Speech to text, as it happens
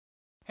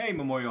Hey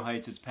Memorial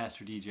Heights, it's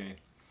Pastor DJ.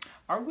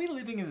 Are we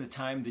living in the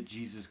time that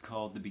Jesus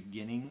called the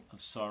beginning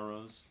of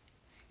sorrows?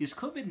 Is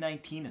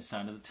COVID-19 a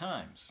sign of the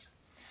times?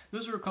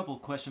 Those are a couple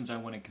of questions I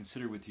want to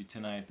consider with you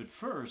tonight, but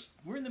first,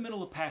 we're in the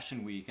middle of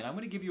Passion Week, and I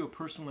want to give you a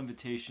personal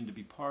invitation to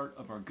be part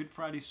of our Good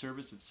Friday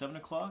service at 7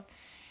 o'clock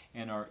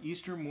and our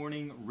Easter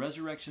morning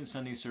Resurrection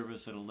Sunday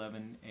service at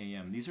 11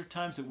 a.m. These are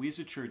times that we as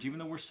a church, even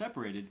though we're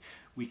separated,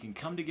 we can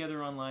come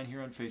together online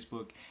here on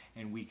Facebook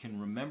and we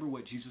can remember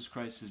what Jesus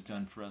Christ has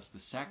done for us, the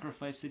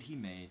sacrifice that He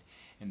made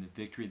and the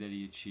victory that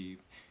He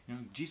achieved. You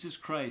know, Jesus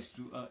Christ,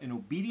 in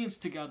obedience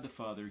to God the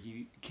Father,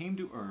 He came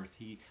to earth.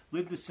 He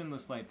lived the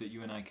sinless life that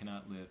you and I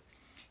cannot live.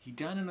 He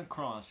died on the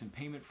cross in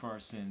payment for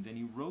our sins, and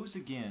He rose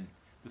again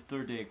the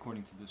third day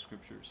according to the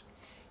Scriptures.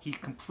 He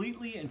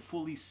completely and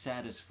fully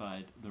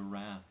satisfied the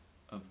wrath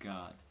of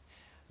God.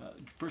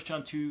 1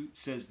 John 2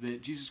 says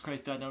that Jesus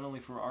Christ died not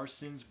only for our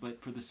sins,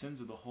 but for the sins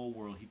of the whole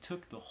world. He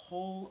took the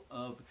whole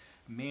of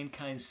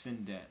mankind's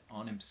sin debt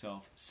on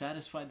Himself,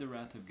 satisfied the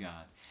wrath of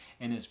God,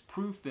 and as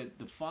proof that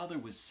the Father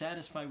was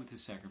satisfied with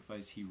His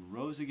sacrifice, He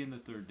rose again the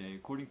third day.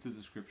 According to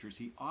the Scriptures,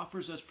 He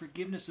offers us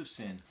forgiveness of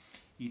sin,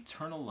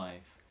 eternal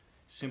life,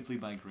 simply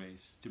by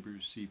grace, to be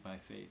received by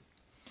faith.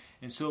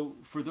 And so,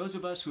 for those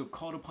of us who have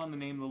called upon the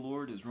name of the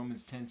Lord, as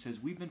Romans 10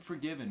 says, we've been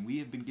forgiven. We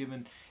have been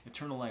given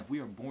eternal life. We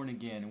are born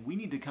again. And we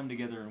need to come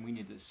together and we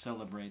need to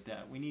celebrate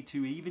that. We need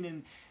to, even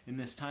in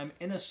this time,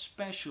 and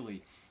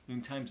especially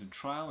in times of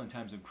trial and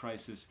times of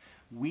crisis,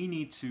 we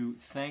need to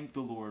thank the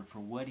Lord for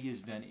what He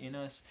has done in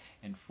us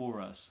and for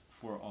us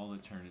for all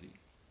eternity.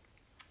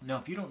 Now,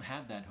 if you don't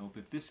have that hope,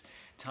 if this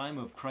time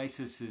of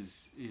crisis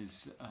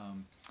is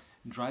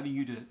driving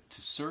you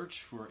to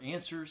search for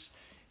answers,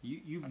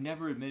 you've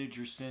never admitted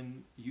your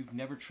sin, you've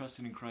never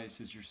trusted in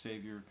Christ as your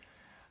Savior,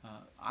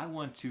 I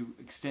want to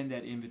extend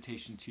that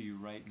invitation to you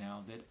right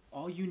now, that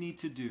all you need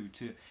to do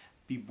to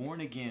be born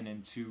again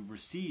and to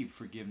receive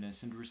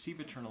forgiveness and to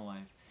receive eternal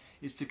life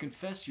is to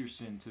confess your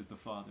sin to the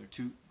Father,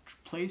 to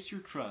place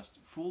your trust,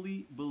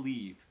 fully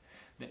believe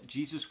that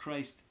Jesus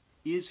Christ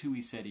is who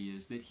He said He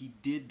is, that He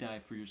did die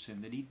for your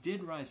sin, that He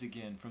did rise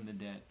again from the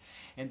dead,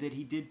 and that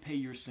He did pay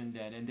your sin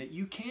debt, and that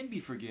you can be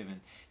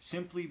forgiven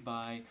simply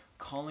by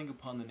calling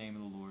upon the name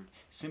of the Lord,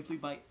 simply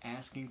by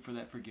asking for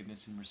that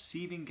forgiveness and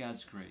receiving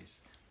God's grace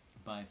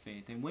by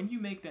faith. And when you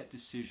make that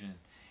decision,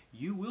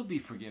 you will be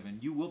forgiven,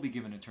 you will be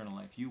given eternal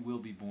life, you will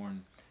be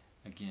born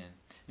again.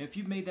 Now, if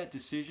you've made that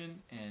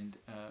decision and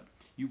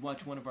you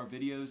watch one of our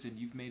videos and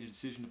you've made a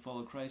decision to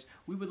follow Christ,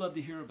 we would love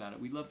to hear about it.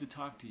 We'd love to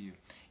talk to you.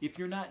 If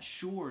you're not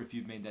sure if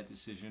you've made that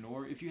decision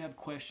or if you have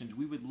questions,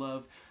 we would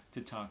love to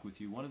talk with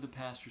you. One of the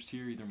pastors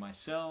here, either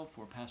myself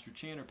or Pastor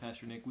Chan or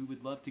Pastor Nick, we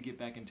would love to get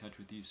back in touch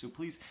with you. So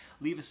please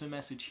leave us a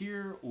message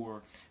here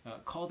or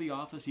call the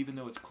office. Even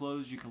though it's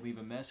closed, you can leave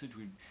a message.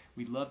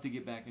 We'd love to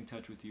get back in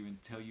touch with you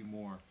and tell you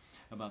more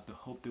about the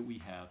hope that we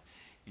have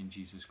in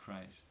Jesus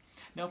Christ.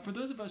 Now, for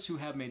those of us who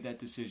have made that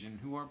decision,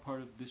 who aren't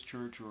part of this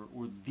church or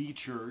the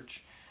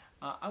church,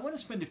 I want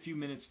to spend a few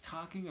minutes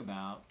talking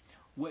about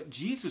what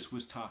Jesus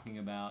was talking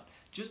about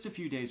just a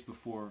few days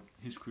before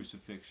His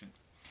crucifixion.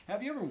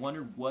 Have you ever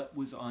wondered what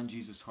was on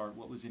Jesus' heart,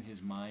 what was in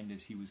His mind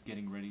as He was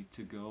getting ready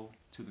to go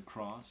to the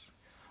cross?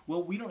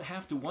 Well, we don't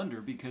have to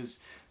wonder because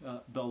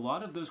a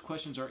lot of those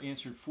questions are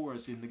answered for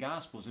us in the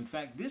Gospels. In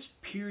fact, this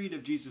period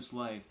of Jesus'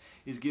 life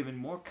is given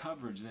more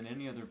coverage than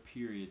any other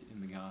period in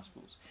the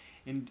Gospels.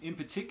 In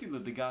particular,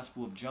 the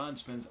Gospel of John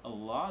spends a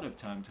lot of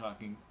time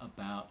talking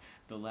about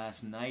the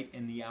last night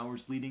and the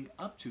hours leading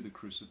up to the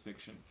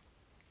crucifixion.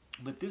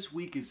 But this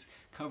week is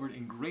covered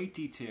in great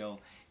detail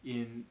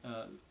in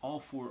all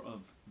four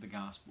of the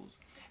Gospels.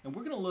 And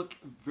we're going to look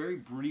very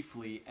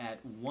briefly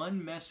at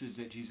one message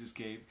that Jesus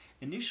gave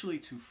initially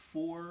to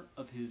four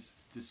of His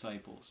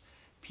disciples,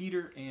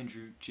 Peter,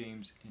 Andrew,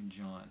 James, and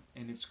John.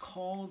 And it's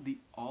called the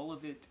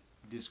Olivet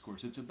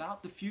Discourse. It's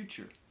about the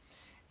future.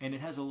 And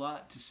it has a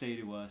lot to say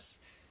to us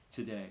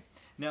today.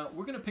 Now,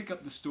 we're going to pick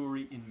up the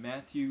story in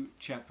Matthew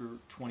chapter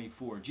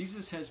 24. This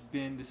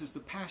is the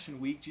Passion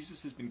Week.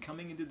 Jesus has been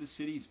coming into the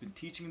city. He's been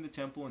teaching in the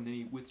temple, and then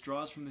He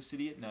withdraws from the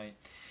city at night.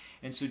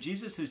 And so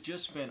Jesus has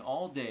just spent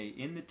all day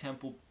in the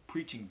temple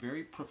preaching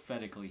very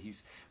prophetically.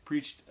 He's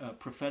preached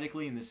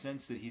prophetically in the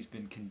sense that He's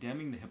been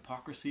condemning the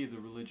hypocrisy of the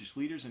religious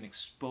leaders and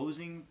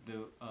exposing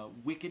the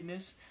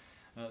wickedness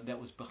that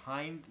was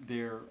behind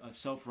their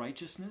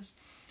self-righteousness.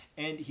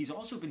 And He's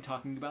also been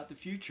talking about the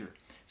future,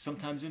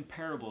 sometimes in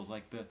parables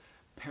like the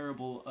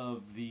parable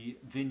of the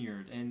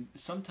vineyard. And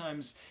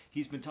sometimes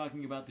He's been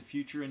talking about the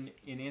future in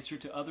answer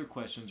to other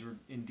questions or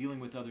in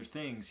dealing with other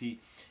things. He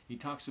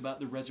talks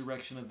about the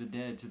resurrection of the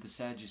dead to the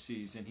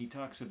Sadducees, and He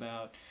talks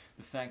about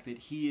the fact that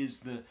He is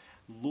the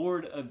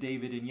Lord of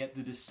David and yet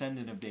the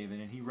descendant of David.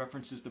 And He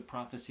references the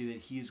prophecy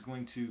that He is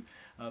going to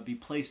be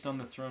placed on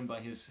the throne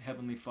by His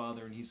Heavenly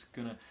Father,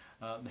 and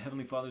the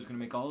Heavenly Father is going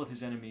to make all of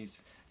His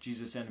enemies,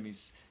 Jesus'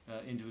 enemies,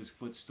 into His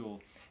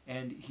footstool.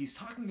 And He's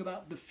talking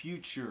about the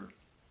future.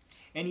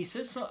 And He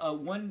says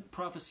one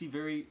prophecy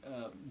very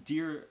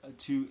dear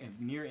to and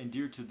near and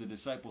dear to the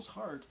disciples'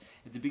 heart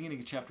at the beginning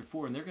of chapter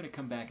 4. And they're going to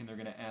come back and they're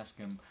going to ask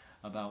Him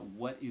about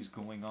what is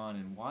going on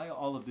and why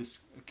all of this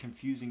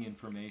confusing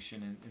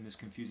information and this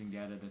confusing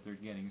data that they're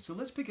getting. So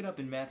let's pick it up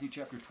in Matthew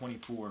chapter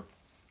 24,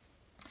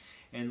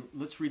 and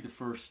let's read the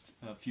first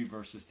few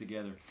verses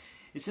together.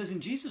 It says,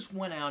 "And Jesus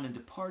went out and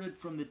departed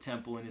from the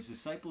temple, and his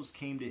disciples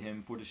came to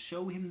him for to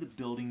show him the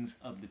buildings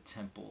of the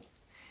temple.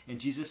 And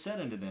Jesus said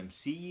unto them,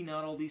 See ye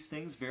not all these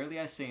things? Verily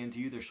I say unto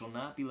you, there shall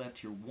not be left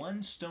here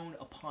one stone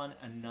upon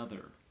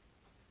another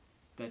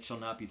that shall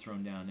not be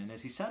thrown down. And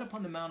as he sat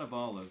upon the Mount of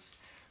Olives,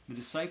 the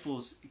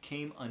disciples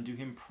came unto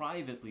him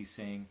privately,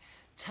 saying,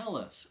 Tell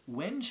us,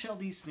 when shall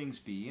these things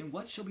be, and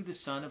what shall be the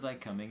sign of thy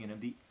coming and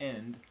of the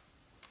end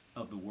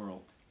of the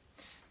world?"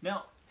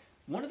 Now,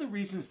 one of the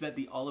reasons that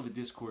the Olivet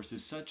Discourse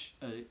is such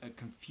a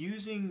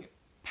confusing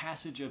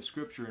passage of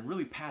Scripture, and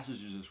really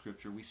passages of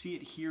Scripture, we see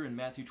it here in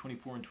Matthew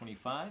 24 and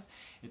 25.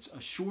 It's a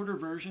shorter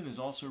version, is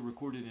also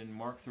recorded in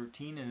Mark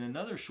 13, and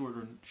another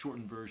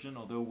shortened version,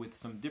 although with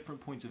some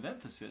different points of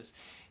emphasis,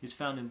 is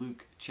found in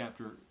Luke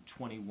chapter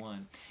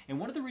 21. And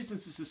one of the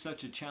reasons this is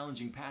such a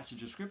challenging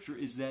passage of Scripture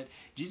is that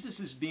Jesus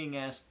is being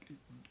asked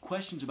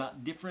questions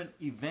about different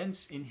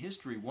events in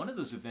history. One of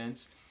those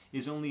events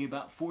is only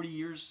about 40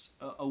 years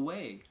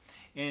away.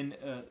 And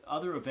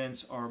other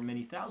events are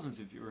many thousands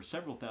of years, or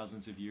several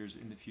thousands of years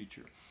in the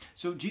future.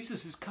 So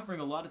Jesus is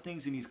covering a lot of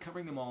things, and he's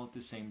covering them all at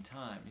the same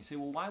time. You say,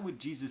 well, why would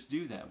Jesus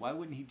do that? Why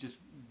wouldn't he just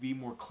be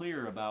more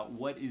clear about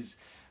what is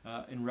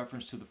in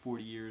reference to the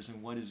 40 years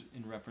and what is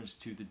in reference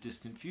to the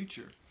distant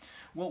future?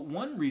 Well,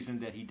 one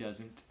reason that he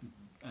doesn't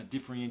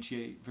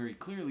differentiate very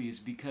clearly is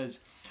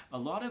because a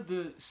lot of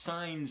the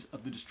signs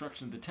of the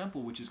destruction of the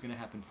temple, which is going to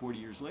happen 40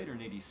 years later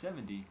in AD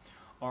 70,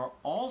 are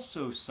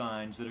also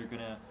signs that are going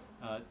to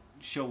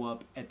show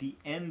up at the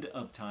end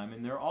of time,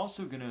 and they're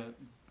also going to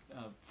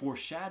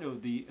foreshadow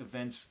the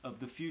events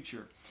of the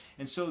future.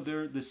 And so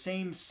they're the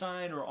same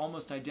sign or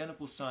almost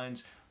identical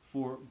signs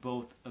for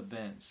both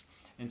events.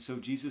 And so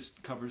Jesus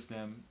covers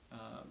them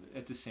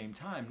at the same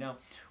time. Now,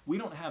 we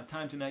don't have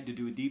time tonight to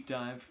do a deep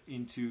dive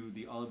into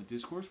the Olivet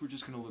Discourse. We're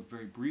just going to look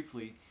very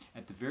briefly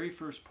at the very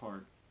first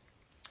part.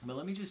 But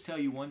let me just tell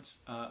you once,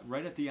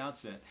 right at the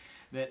outset,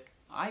 that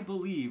I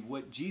believe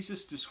what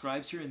Jesus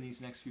describes here in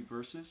these next few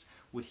verses,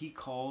 what he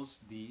calls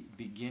the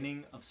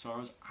beginning of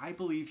sorrows, I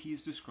believe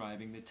he's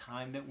describing the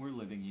time that we're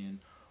living in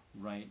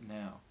right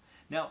now.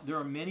 Now, there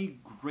are many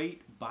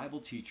great Bible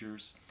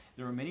teachers,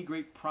 there are many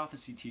great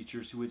prophecy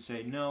teachers who would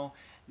say, no,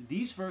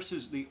 these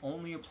verses, they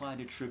only apply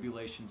to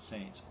tribulation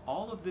saints.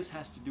 All of this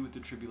has to do with the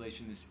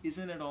tribulation. This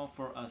isn't at all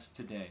for us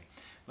today.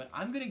 But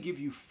I'm going to give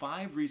you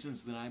 5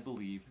 reasons that I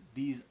believe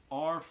these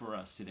are for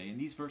us today, and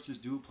these verses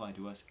do apply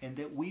to us, and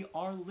that we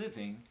are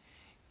living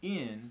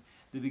in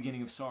the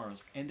beginning of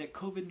sorrows, and that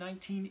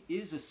COVID-19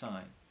 is a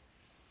sign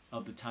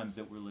of the times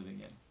that we're living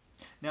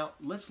in. Now,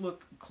 let's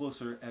look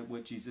closer at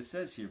what Jesus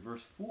says here.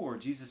 Verse 4,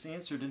 Jesus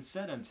answered and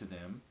said unto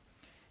them,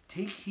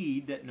 Take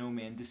heed that no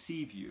man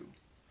deceive you.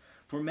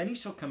 For many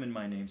shall come in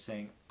my name,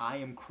 saying, I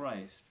am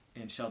Christ,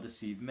 and shall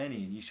deceive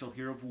many. And ye shall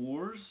hear of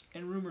wars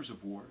and rumors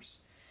of wars.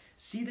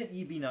 See that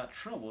ye be not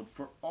troubled,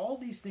 for all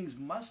these things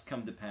must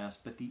come to pass,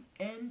 but the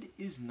end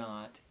is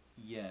not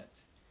yet.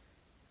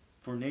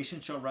 For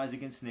nation shall rise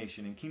against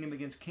nation, and kingdom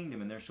against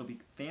kingdom, and there shall be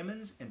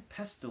famines and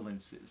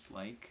pestilences,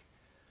 like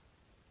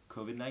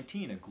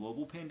COVID-19, a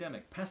global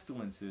pandemic,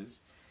 pestilences,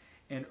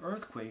 and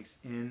earthquakes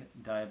in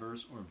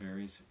divers or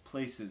various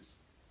places.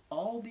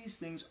 All these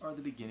things are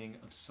the beginning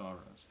of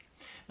sorrows.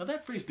 Now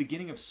that phrase,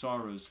 beginning of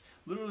sorrows,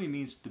 literally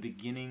means the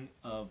beginning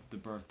of the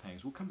birth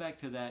pangs. We'll come back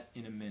to that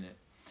in a minute.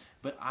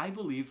 But I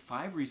believe,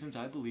 5 reasons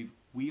I believe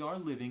we are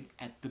living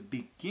at the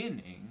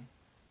beginning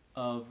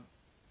of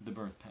the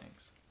birth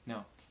pangs.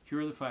 Now,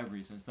 here are the 5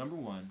 reasons. Number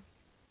 1,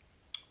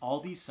 all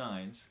these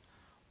signs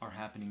are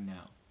happening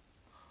now.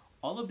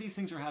 All of these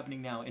things are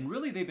happening now, and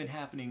really they've been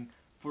happening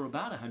for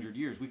about 100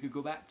 years. We could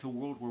go back to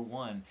World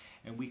War I,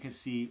 and we can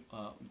see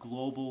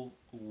global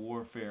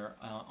warfare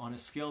on a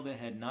scale that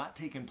had not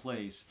taken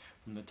place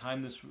from the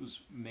time this was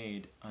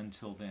made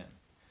until then.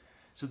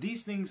 So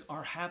these things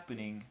are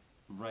happening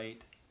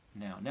right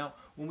now. Now,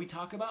 when we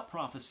talk about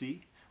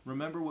prophecy,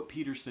 remember what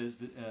Peter says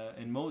that,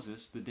 in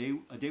Moses, a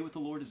day with the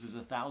Lord is as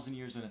 1,000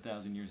 years, and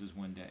 1,000 years is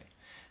one day.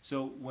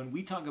 So when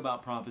we talk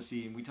about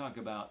prophecy and we talk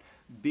about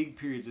big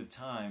periods of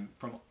time,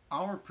 from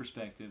our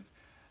perspective,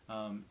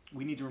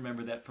 we need to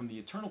remember that from the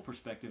eternal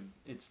perspective,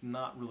 it's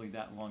not really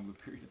that long of a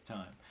period of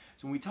time.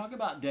 So when we talk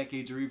about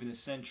decades or even a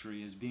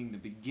century as being the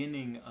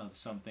beginning of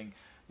something,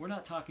 we're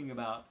not talking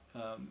about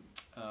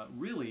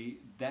really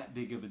that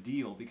big of a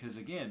deal, because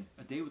again,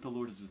 a day with the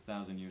Lord is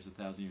 1,000 years,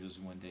 1,000 years is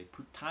one day.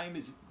 Time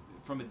is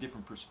from a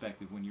different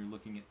perspective when you're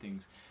looking at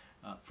things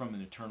from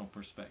an eternal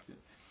perspective.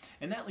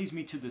 And that leads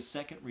me to the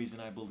second reason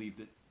I believe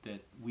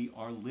that we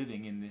are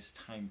living in this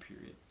time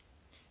period.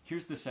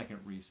 Here's the second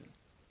reason.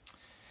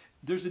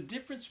 There's a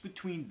difference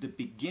between the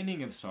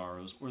beginning of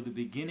sorrows, or the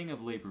beginning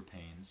of labor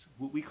pains,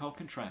 what we call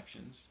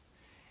contractions,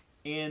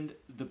 and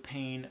the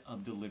pain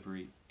of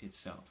delivery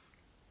itself.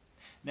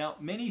 Now,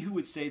 many who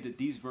would say that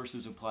these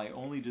verses apply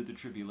only to the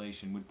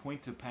tribulation would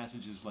point to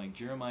passages like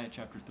Jeremiah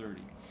chapter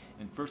 30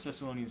 and 1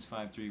 Thessalonians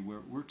 5:3,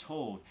 where we're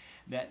told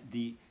that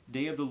the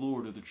day of the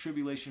Lord, or the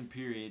tribulation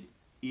period,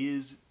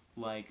 is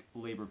like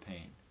labor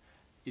pain.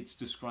 It's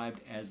described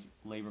as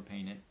labor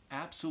pain. And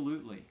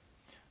absolutely,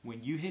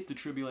 when you hit the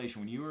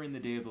tribulation, when you are in the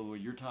day of the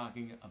Lord, you're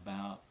talking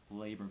about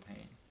labor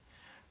pain.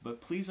 But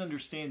please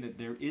understand that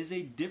there is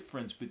a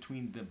difference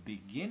between the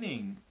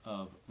beginning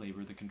of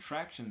labor, the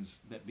contractions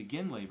that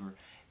begin labor,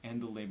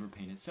 and the labor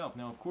pain itself.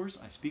 Now, of course,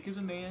 I speak as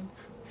a man.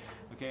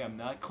 Okay, I'm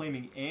not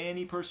claiming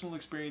any personal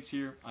experience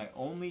here. I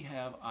only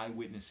have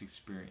eyewitness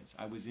experience.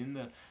 I was in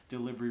the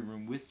delivery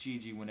room with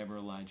Gigi whenever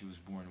Elijah was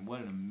born. And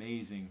what an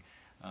amazing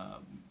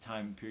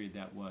time period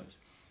that was.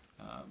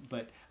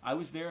 But I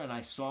was there and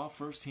I saw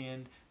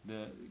firsthand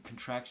the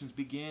contractions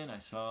begin. I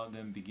saw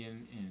them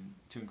begin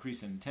to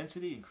increase in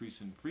intensity,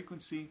 increase in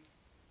frequency.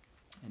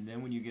 And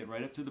then when you get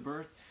right up to the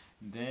birth,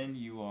 then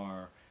you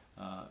are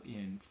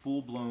in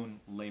full-blown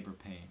labor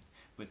pain.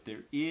 But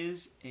there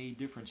is a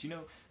difference. You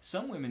know,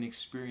 some women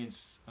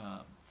experience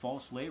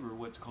false labor,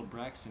 what's called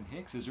Braxton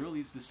Hicks, as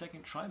early as the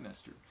second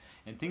trimester.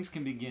 And things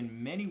can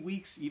begin many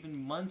weeks, even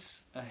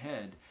months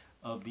ahead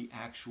of the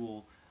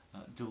actual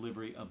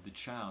delivery of the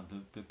child.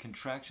 The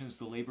contractions,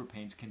 the labor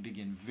pains can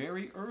begin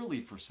very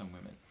early for some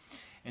women.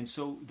 And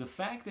so the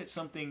fact that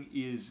something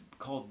is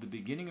called the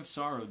beginning of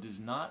sorrow does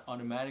not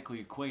automatically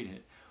equate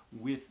it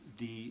with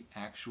the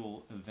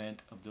actual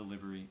event of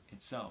delivery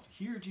itself.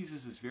 Here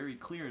Jesus is very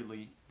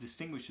clearly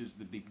distinguishes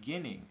the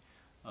beginning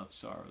of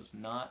sorrows,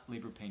 not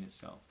labor pain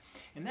itself.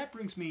 And that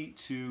brings me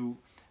to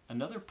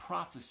another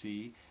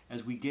prophecy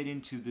as we get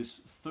into this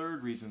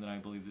third reason that I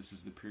believe this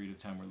is the period of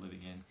time we're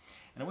living in.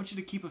 And I want you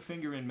to keep a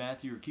finger in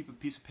Matthew, or keep a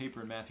piece of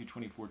paper in Matthew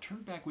 24.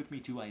 Turn back with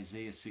me to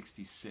Isaiah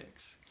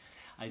 66.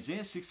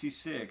 Isaiah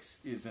 66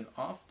 is an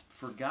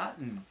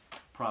oft-forgotten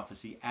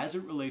prophecy as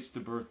it relates to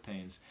birth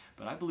pains,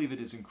 but I believe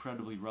it is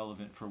incredibly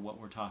relevant for what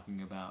we're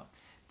talking about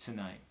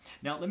tonight.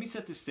 Now, let me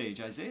set the stage.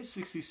 Isaiah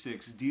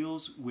 66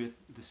 deals with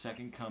the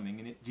second coming,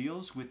 and it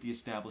deals with the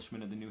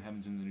establishment of the new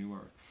heavens and the new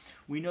earth.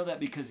 We know that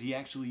because he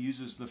actually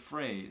uses the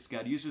phrase,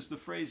 God uses the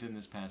phrase in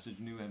this passage,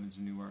 new heavens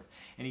and new earth.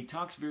 And he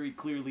talks very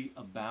clearly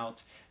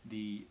about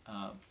the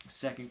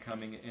second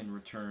coming and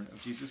return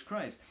of Jesus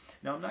Christ.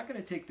 Now, I'm not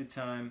going to take the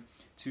time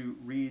to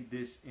read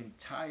this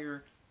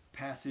entire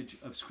passage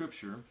of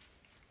Scripture.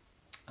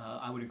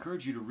 I would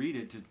encourage you to read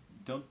it.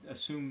 Don't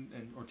assume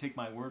or take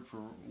my word for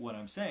what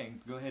I'm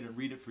saying. Go ahead and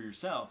read it for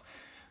yourself.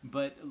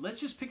 But let's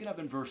just pick it up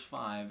in verse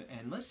 5,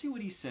 and let's see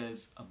what he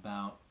says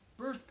about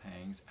birth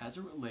pangs as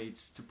it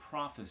relates to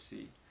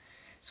prophecy.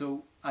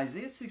 So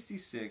Isaiah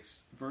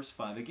 66, verse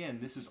 5, again,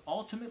 this is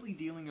ultimately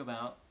dealing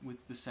about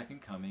with the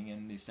second coming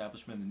and the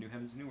establishment of the new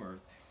heavens and new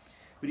earth.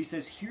 But he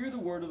says, "Hear the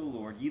word of the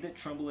Lord, ye that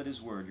tremble at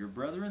his word. Your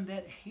brethren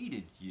that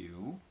hated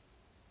you,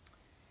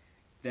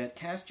 that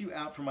cast you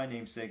out for my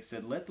name's sake,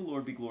 said, Let the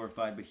Lord be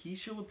glorified, but he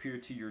shall appear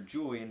to your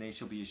joy, and they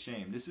shall be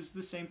ashamed." This is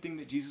the same thing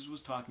that Jesus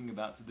was talking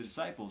about to the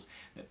disciples,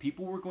 that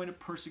people were going to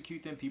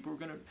persecute them, people were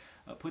going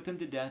to put them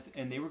to death,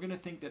 and they were going to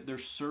think that they're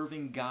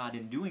serving God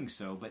in doing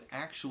so, but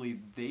actually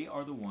they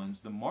are the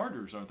ones, the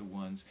martyrs are the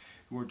ones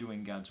who are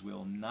doing God's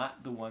will,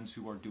 not the ones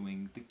who are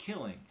doing the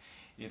killing.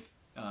 If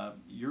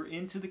you're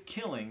into the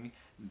killing,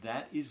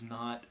 that is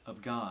not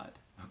of God,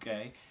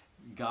 okay?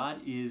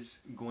 God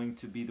is going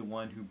to be the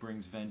one who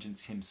brings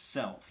vengeance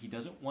himself. He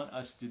doesn't want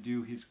us to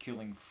do his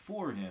killing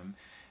for him.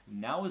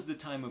 Now is the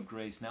time of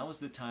grace. Now is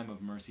the time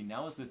of mercy.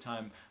 Now is the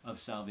time of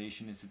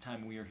salvation. It's the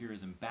time we are here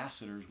as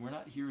ambassadors. We're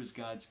not here as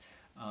God's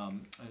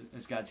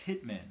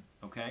hitmen,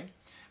 okay?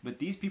 But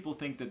these people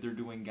think that they're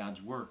doing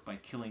God's work by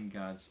killing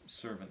God's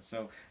servants.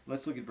 So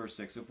let's look at verse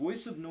 6. "A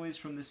voice of noise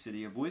from the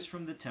city, a voice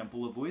from the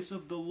temple, a voice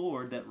of the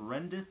Lord that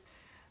rendereth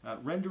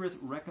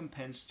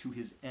recompense to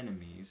his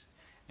enemies."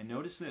 And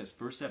notice this,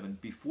 verse 7,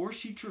 "Before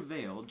she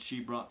travailed,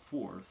 she brought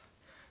forth.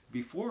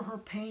 Before her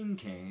pain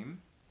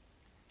came,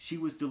 she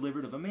was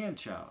delivered of a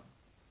man-child.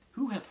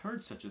 Who hath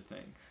heard such a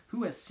thing?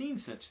 Who hath seen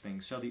such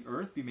things? Shall the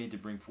earth be made to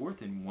bring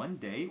forth in one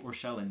day, or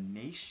shall a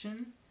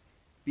nation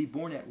be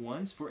born at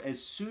once? For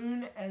as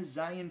soon as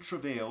Zion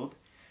travailed,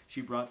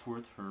 she brought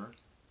forth her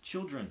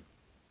children.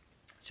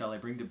 Shall I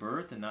bring to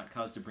birth and not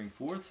cause to bring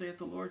forth, saith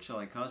the Lord? Shall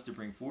I cause to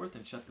bring forth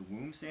and shut the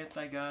womb, saith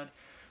thy God?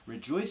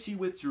 Rejoice ye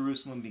with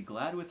Jerusalem, be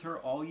glad with her,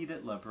 all ye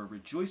that love her.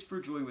 Rejoice for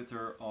joy with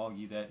her, all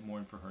ye that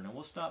mourn for her." Now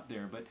we'll stop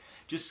there, but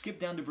just skip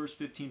down to verse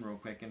 15 real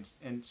quick,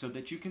 and so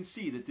that you can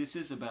see that this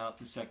is about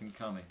the second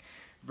coming.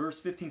 Verse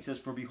 15 says,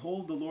 "For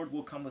behold, the Lord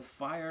will come with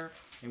fire,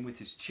 and with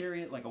his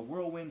chariot like a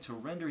whirlwind, to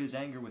render his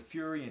anger with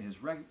fury, and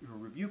his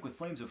rebuke with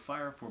flames of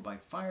fire. For by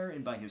fire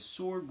and by his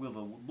sword will the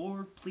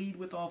Lord plead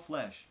with all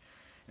flesh,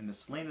 and the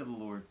slain of the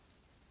Lord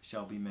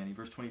shall be many."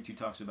 Verse 22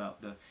 talks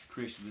about the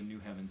creation of the new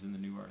heavens and the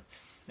new earth.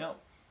 Now,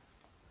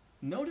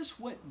 notice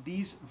what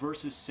these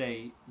verses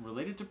say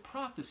related to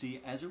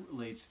prophecy as it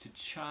relates to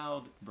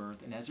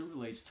childbirth and as it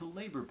relates to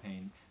labor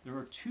pain. There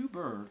are two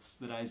births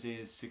that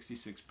Isaiah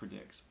 66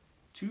 predicts.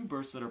 Two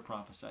births that are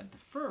prophesied. The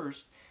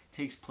first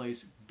takes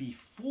place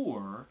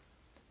before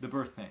the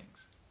birth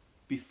pangs.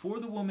 Before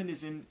the woman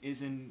is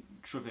in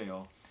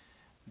travail,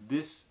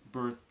 this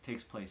birth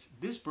takes place.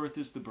 This birth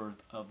is the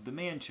birth of the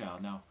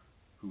man-child. Now,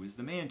 who is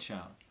the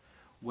man-child?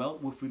 Well,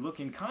 if we look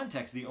in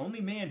context, the only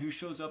man who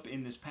shows up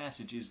in this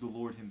passage is the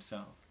Lord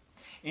himself.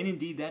 And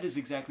indeed, that is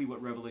exactly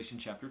what Revelation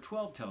chapter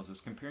 12 tells us,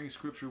 comparing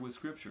Scripture with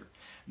Scripture.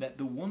 That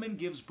the woman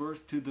gives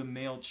birth to the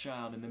male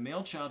child, and the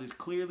male child is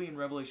clearly in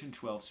Revelation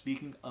 12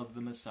 speaking of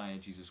the Messiah,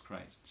 Jesus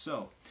Christ.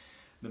 So,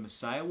 the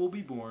Messiah will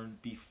be born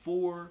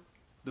before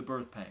the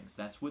birth pangs.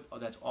 That's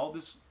all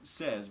this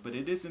says, but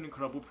it is an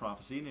incredible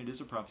prophecy, and it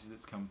is a prophecy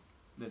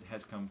that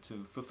has come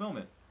to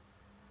fulfillment.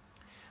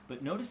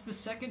 But notice the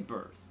second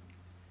birth.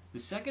 The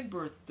second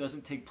birth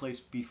doesn't take place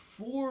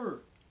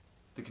before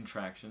the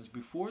contractions,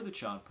 before the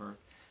childbirth,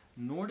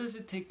 nor does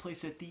it take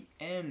place at the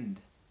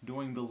end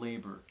during the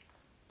labor.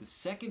 The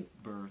second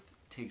birth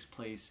takes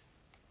place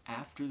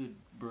after the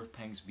birth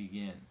pangs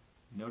begin.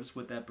 Notice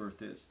what that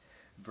birth is.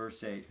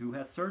 Verse 8, who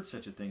hath heard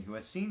such a thing, who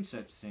hath seen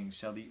such things?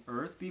 Shall the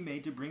earth be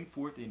made to bring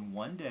forth in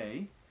one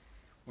day,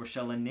 or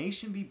shall a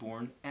nation be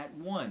born at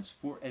once?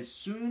 For as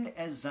soon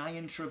as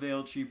Zion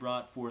travailed, she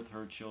brought forth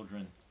her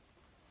children.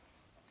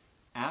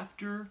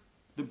 After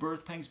the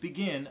birth pangs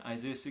begin,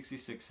 Isaiah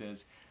 66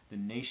 says, the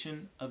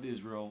nation of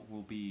Israel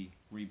will be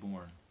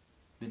reborn.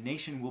 The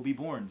nation will be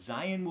born.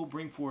 Zion will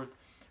bring forth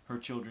her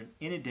children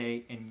in a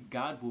day, and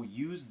God will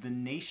use the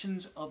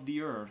nations of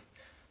the earth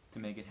to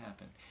make it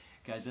happen.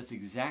 Guys, that's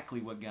exactly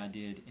what God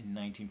did in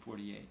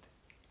 1948.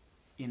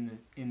 In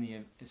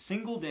a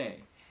single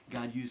day,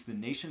 God used the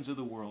nations of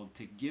the world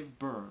to give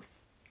birth.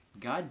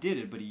 God did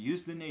it, but he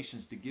used the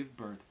nations to give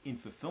birth in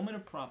fulfillment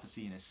of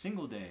prophecy in a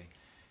single day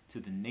to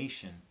the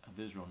nation of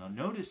Israel. Now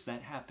notice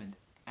that happened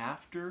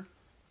after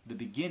the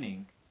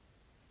beginning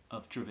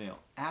of travail,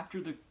 after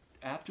the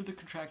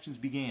contractions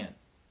began.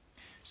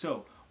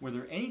 So, was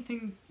there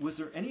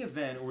any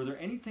event, or were there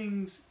any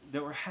things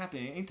that were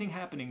happening, anything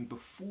happening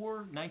before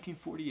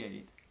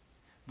 1948,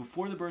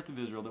 before the birth of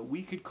Israel, that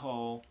we could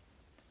call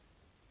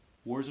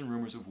wars and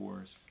rumors of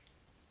wars,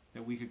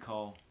 that we could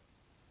call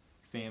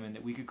famine,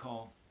 that we could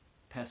call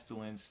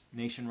pestilence,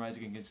 nation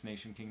rising against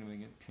nation, kingdom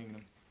against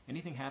kingdom?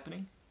 Anything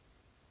happening?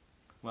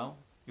 Well,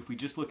 if we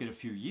just look at a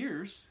few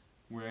years,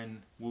 we're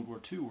in World War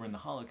II, we're in the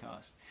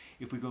Holocaust.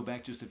 If we go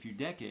back just a few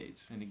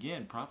decades, and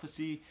again,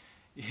 prophecy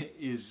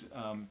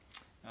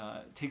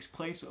takes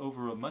place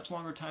over a much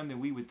longer time than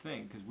we would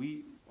think, because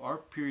our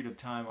period of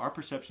time, our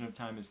perception of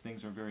time is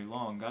things are very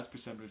long. God's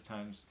perception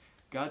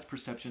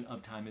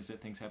of time is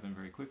that things happen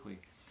very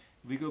quickly.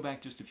 If we go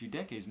back just a few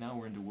decades, now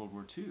we're into World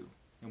War II,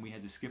 and we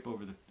had to skip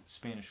over the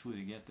Spanish flu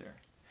to get there.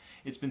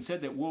 It's been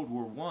said that World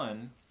War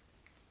I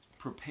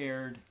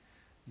prepared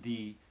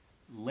the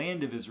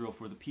land of Israel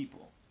for the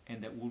people,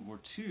 and that World War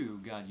II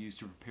God used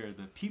to prepare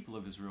the people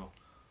of Israel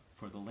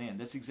for the land.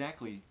 That's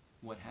exactly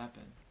what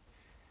happened.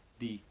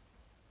 The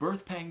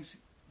birth pangs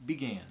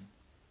began.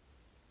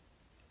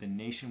 The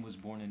nation was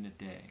born in a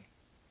day.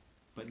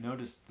 But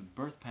notice the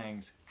birth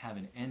pangs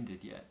haven't ended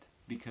yet,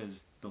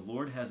 because the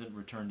Lord hasn't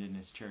returned in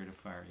his chariot of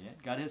fire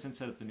yet. God hasn't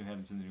set up the new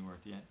heavens and the new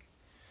earth yet.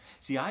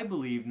 See, I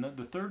believe,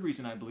 the third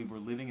reason I believe we're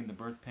living in the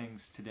birth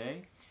pangs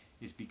today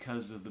is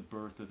because of the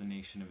birth of the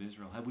nation of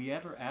Israel. Have we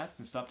ever asked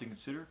and stopped to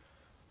consider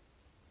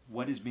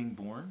what is being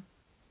born?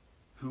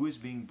 Who is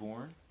being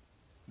born?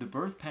 The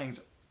birth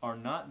pangs are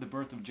not the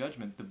birth of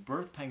judgment. The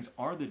birth pangs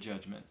are the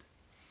judgment.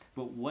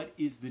 But what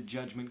is the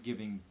judgment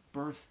giving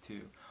birth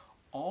to?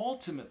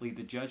 Ultimately,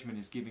 the judgment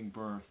is giving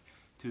birth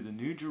to the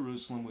new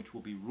Jerusalem, which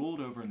will be ruled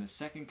over in the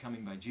second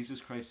coming by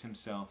Jesus Christ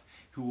himself,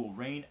 who will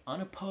reign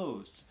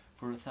unopposed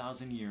for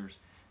 1,000 years.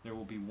 There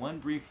will be one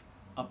brief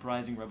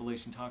uprising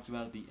Revelation talks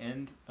about at the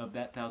end of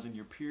that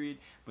 1,000-year period,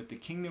 but the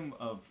kingdom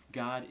of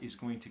God is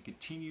going to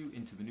continue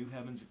into the new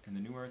heavens and the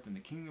new earth, and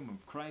the kingdom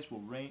of Christ will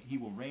reign. He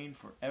will reign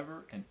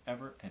forever and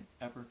ever and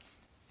ever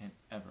and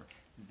ever.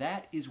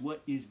 That is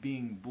what is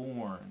being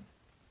born.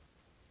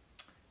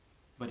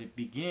 But it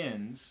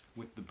begins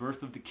with the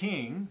birth of the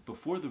king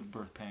before the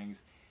birth pangs,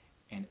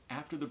 and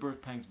after the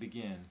birth pangs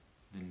begin,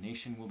 the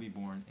nation will be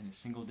born in a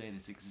single day.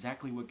 That's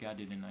exactly what God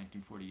did in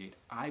 1948.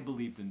 I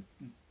believe the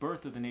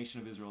birth of the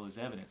nation of Israel is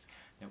evidence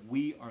that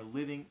we are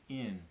living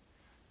in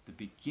the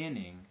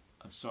beginning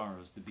of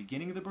sorrows, the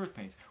beginning of the birth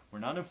pains. We're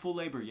not in full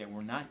labor yet.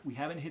 We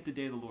haven't hit the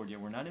day of the Lord yet.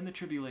 We're not in the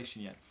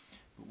tribulation yet.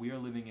 But we are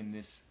living in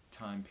this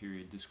time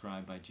period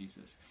described by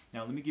Jesus.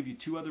 Now, let me give you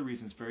two other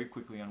reasons very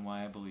quickly on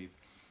why I believe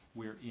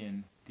we're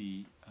in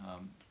the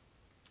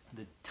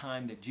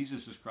time that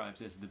Jesus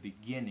describes as the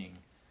beginning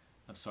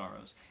of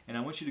sorrows. And I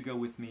want you to go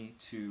with me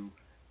to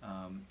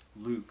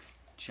Luke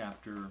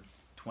chapter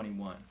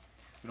 21.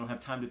 We don't have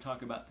time to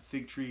talk about the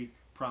fig tree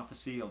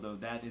prophecy, although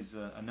that is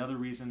another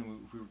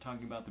reason. We were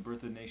talking about the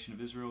birth of the nation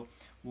of Israel.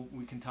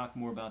 We can talk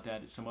more about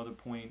that at some other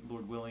point,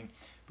 Lord willing.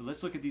 But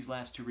let's look at these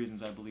last two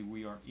reasons I believe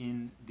we are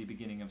in the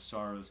beginning of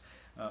sorrows.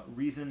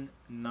 Reason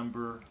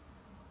number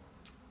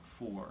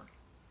 4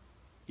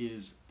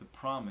 is the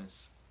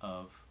promise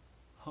of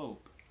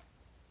hope.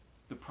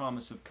 the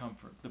promise of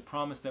comfort, the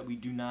promise that we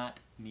do not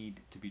need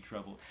to be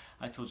troubled.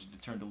 I told you to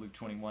turn to Luke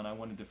 21. I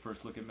wanted to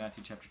first look at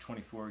Matthew chapter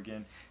 24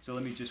 again. So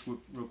let me just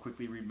real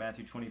quickly read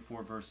Matthew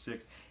 24, verse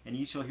 6. And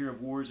ye shall hear of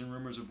wars and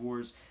rumors of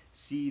wars.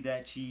 See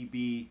that ye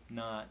be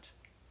not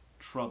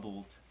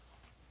troubled.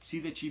 See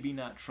that ye be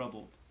not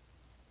troubled.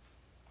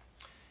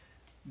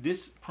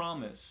 This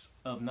promise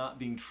of not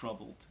being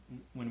troubled,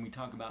 when we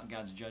talk about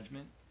God's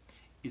judgment,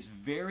 is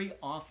very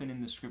often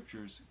in the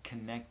scriptures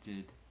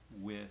connected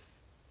with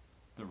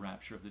the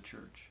rapture of the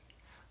church.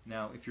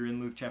 Now, if you're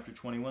in Luke chapter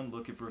 21,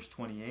 look at verse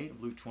 28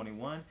 of Luke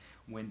 21.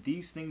 When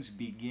these things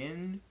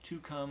begin to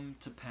come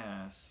to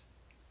pass,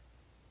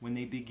 when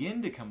they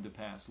begin to come to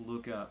pass,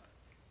 look up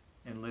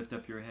and lift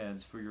up your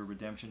heads, for your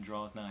redemption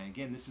draweth nigh.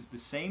 Again, this is the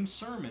same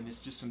sermon. It's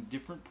just some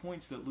different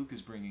points that Luke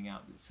is bringing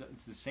out.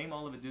 It's the same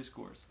Olivet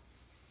Discourse.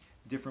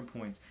 Different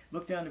points.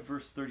 Look down at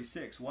verse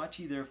 36. Watch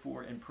ye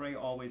therefore and pray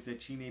always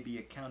that ye may be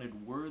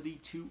accounted worthy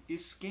to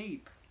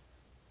escape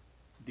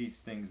these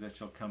things that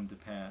shall come to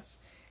pass,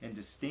 and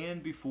to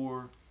stand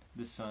before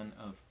the Son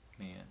of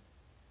Man.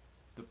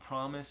 The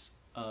promise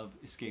of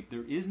escape.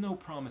 There is no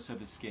promise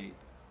of escape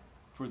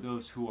for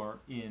those who are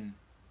in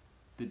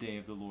the day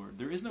of the Lord.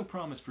 There is no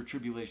promise for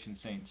tribulation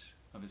saints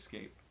of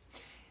escape.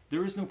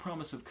 There is no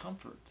promise of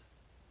comfort.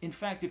 In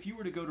fact, if you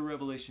were to go to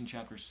Revelation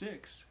chapter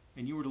 6,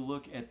 and you were to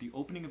look at the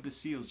opening of the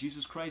seals,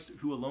 Jesus Christ,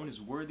 who alone is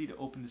worthy to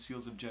open the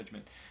seals of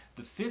judgment.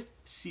 The fifth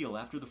seal,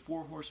 after the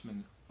four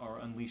horsemen are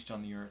unleashed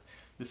on the earth,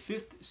 the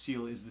fifth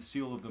seal is the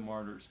seal of the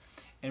martyrs.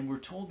 And we're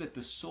told that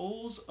the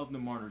souls of the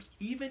martyrs,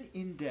 even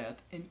in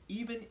death and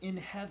even in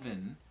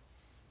heaven,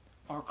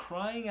 are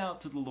crying out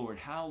to the Lord,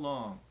 how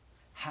long?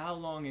 How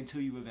long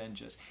until you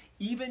avenge us?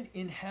 Even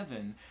in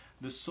heaven,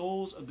 the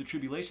souls of the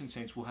tribulation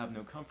saints will have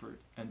no comfort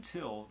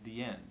until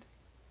the end.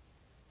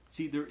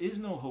 See, there is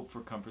no hope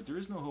for comfort. There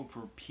is no hope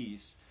for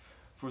peace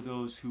for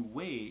those who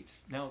wait.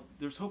 Now,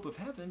 there's hope of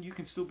heaven.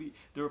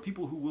 There are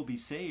people who will be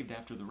saved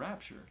after the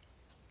rapture,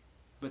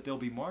 but they'll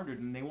be martyred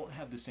and they won't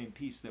have the same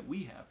peace that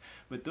we have.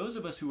 But those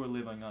of us who are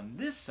living on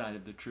this side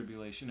of the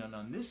tribulation and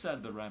on this side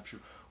of the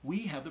rapture, we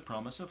have the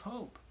promise of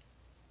hope.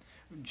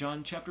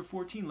 John chapter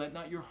 14, let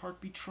not your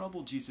heart be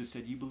troubled, Jesus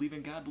said. You believe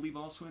in God, believe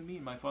also in me.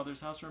 In my Father's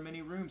house are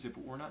many rooms. If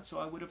it were not so,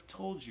 I would have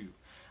told you.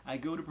 I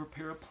go to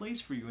prepare a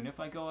place for you, and if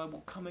I go, I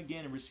will come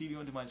again and receive you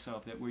unto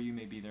myself, that where you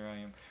may be, there I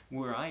am.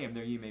 Where I am,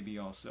 there you may be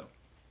also.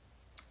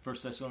 1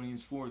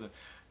 Thessalonians 4, the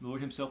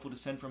Lord himself will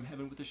descend from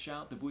heaven with a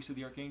shout, the voice of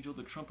the archangel,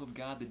 the trump of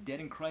God. The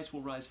dead in Christ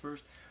will rise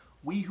first.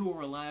 We who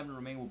are alive and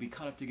remain will be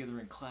caught up together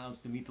in clouds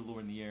to meet the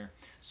Lord in the air.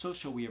 So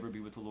shall we ever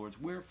be with the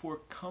Lord.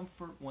 Wherefore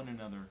comfort one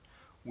another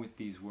with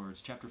these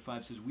words. Chapter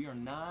 5 says, we are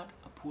not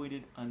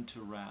appointed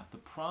unto wrath. The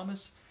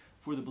promise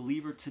for the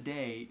believer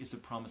today is a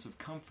promise of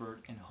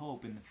comfort and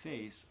hope in the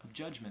face of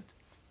judgment.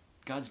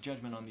 God's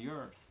judgment on the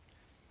earth.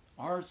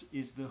 Ours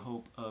is the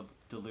hope of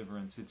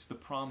deliverance. It's the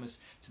promise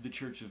to the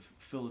church of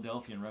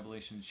Philadelphia in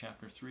Revelation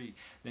chapter 3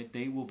 that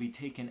they will be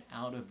taken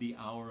out of the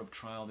hour of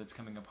trial that's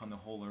coming upon the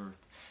whole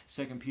earth.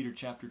 2 Peter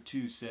chapter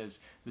 2 says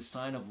the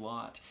sign of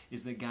Lot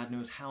is that God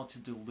knows how to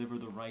deliver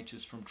the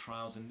righteous from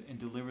trials and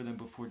deliver them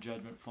before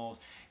judgment falls.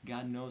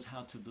 God knows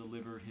how to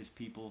deliver his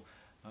people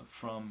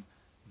from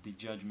the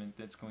judgment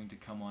that's going to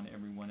come on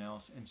everyone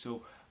else. And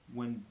so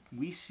when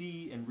we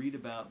see and read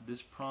about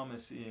this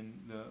promise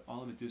in the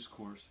Olivet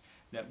Discourse,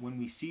 that when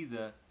we see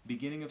the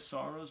beginning of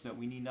sorrows, that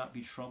we need not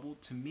be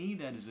troubled, to me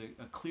that is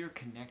a clear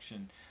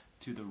connection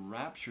to the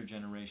rapture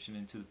generation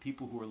and to the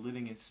people who are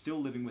living and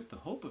still living with the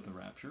hope of the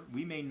rapture.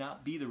 We may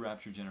not be the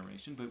rapture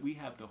generation, but we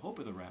have the hope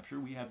of the rapture.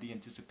 We have the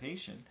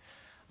anticipation.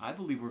 I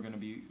believe we're going to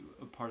be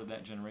a part of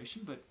that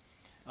generation, but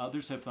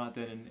others have thought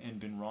that and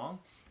been wrong.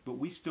 But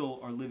we still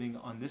are living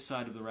on this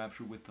side of the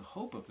rapture with the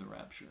hope of the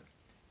rapture.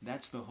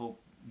 That's the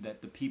hope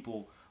that the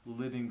people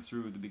living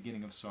through the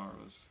beginning of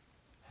sorrows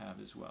have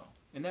as well.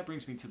 And that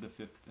brings me to the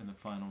fifth and the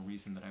final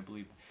reason that I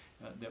believe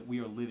that we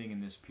are living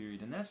in this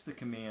period. And that's the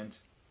command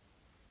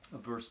of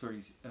verse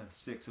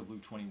 36 of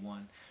Luke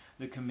 21.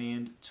 The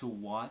command to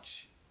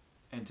watch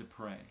and to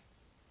pray.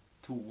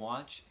 To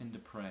watch and to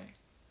pray.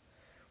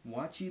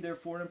 Watch ye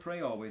therefore and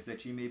pray always,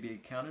 that ye may be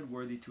accounted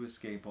worthy to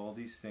escape all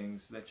these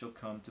things that shall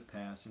come to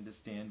pass, and to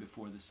stand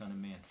before the Son of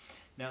Man.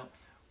 Now,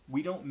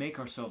 we don't make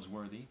ourselves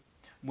worthy.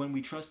 When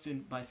we trust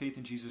by faith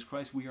in Jesus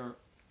Christ, we are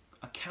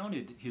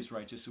accounted his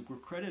righteousness. We're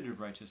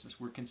credited righteousness.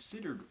 We're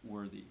considered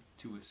worthy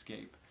to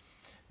escape.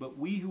 But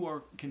we who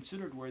are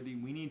considered worthy,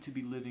 we need to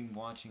be living,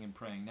 watching, and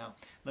praying. Now,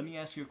 let me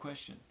ask you a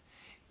question.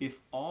 If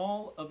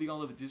all of the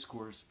Olivet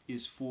Discourse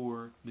is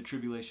for the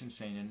tribulation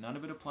saint and none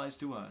of it applies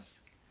to us,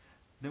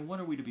 then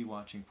what are we to be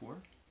watching for?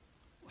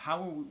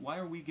 Why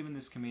are we given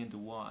this command to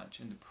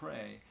watch and to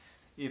pray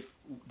if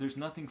there's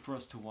nothing for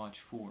us to watch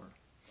for?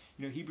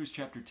 You know, Hebrews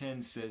chapter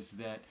 10 says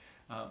that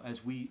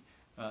as we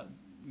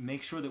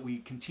make sure that we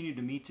continue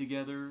to meet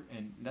together,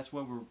 and that's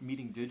why we're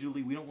meeting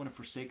digitally. We don't want to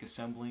forsake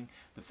assembling.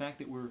 The fact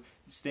that we're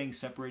staying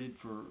separated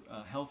for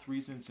health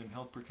reasons and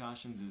health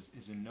precautions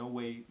is in no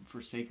way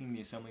forsaking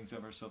the assemblings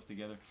of ourselves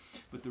together.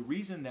 But the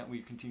reason that we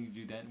continue to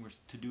do that, and we're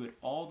to do it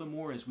all the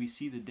more as we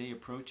see the day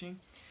approaching,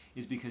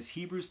 is because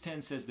Hebrews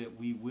 10 says that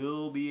we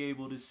will be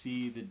able to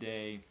see the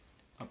day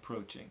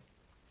approaching.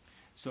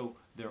 So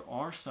there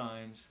are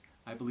signs.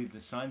 I believe the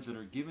signs that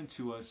are given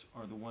to us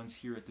are the ones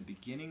here at the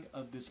beginning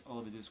of this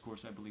Olivet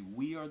Discourse. I believe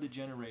we are the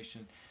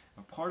generation,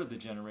 a part of the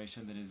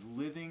generation that is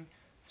living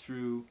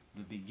through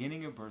the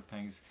beginning of birth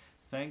pangs.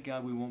 Thank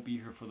God we won't be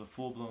here for the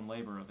full-blown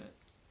labor of it.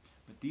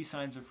 But these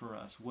signs are for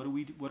us. What are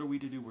we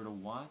to do? We're to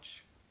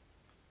watch.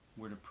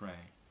 We're to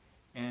pray.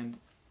 And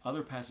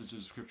other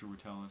passages of Scripture will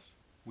tell us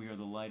we are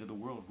the light of the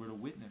world. We're to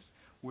witness.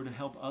 We're to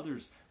help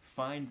others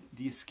find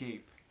the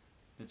escape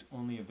that's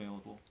only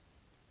available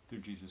through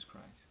Jesus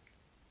Christ.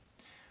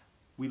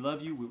 We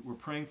love you. We're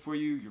praying for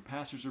you. Your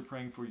pastors are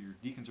praying for you. Your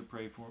deacons are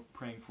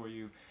praying for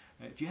you.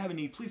 If you have a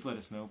need, please let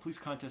us know. Please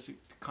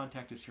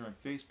contact us here on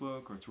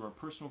Facebook or through our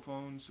personal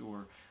phones,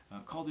 or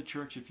call the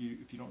church if you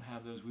don't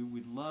have those.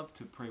 We'd love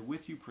to pray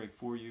with you, pray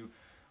for you.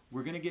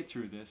 We're going to get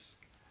through this,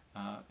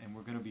 and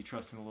we're going to be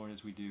trusting the Lord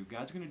as we do.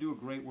 God's going to do a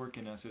great work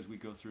in us as we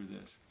go through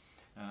this.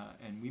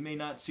 And we may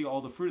not see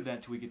all the fruit of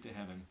that till we get to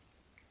heaven.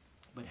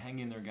 But hang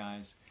in there,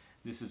 guys.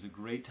 This is a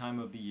great time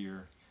of the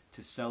year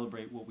to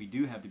celebrate what we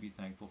do have to be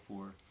thankful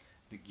for,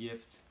 the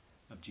gift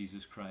of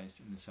Jesus Christ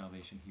and the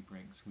salvation he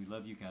brings. We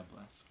love you. God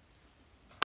bless.